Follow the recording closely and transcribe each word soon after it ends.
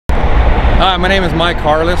Hi, my name is Mike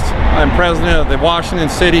Harless. I'm president of the Washington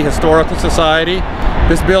City Historical Society.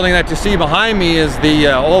 This building that you see behind me is the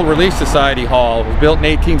old Relief Society Hall. It was built in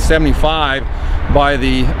 1875 by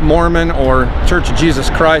the Mormon or Church of Jesus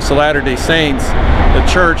Christ of Latter-day Saints. The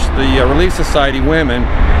church, the Relief Society women,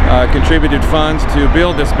 contributed funds to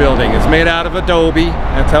build this building. It's made out of adobe.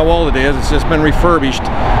 That's how old it is. It's just been refurbished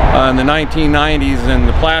in the 1990s, and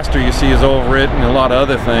the plaster you see is over it and a lot of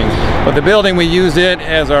other things. But the building, we use it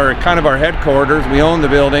as our kind of our headquarters. We own the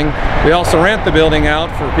building. We also rent the building out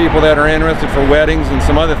for people that are interested for weddings and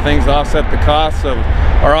some other things to offset the costs of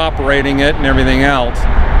our operating it and everything else.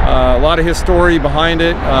 A lot of history behind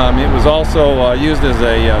it. It was also used as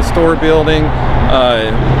a store building.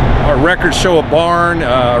 Our records show a barn,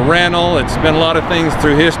 a rental. It's been a lot of things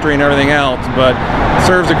through history and everything else, but it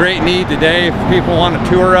serves a great need today. If people want a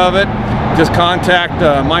tour of it, just contact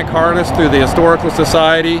Mike Harless through the Historical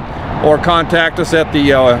Society or contact us at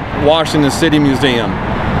the Washington City Museum.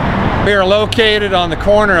 We are located on the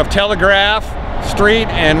corner of Telegraph Street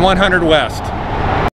and 100 West.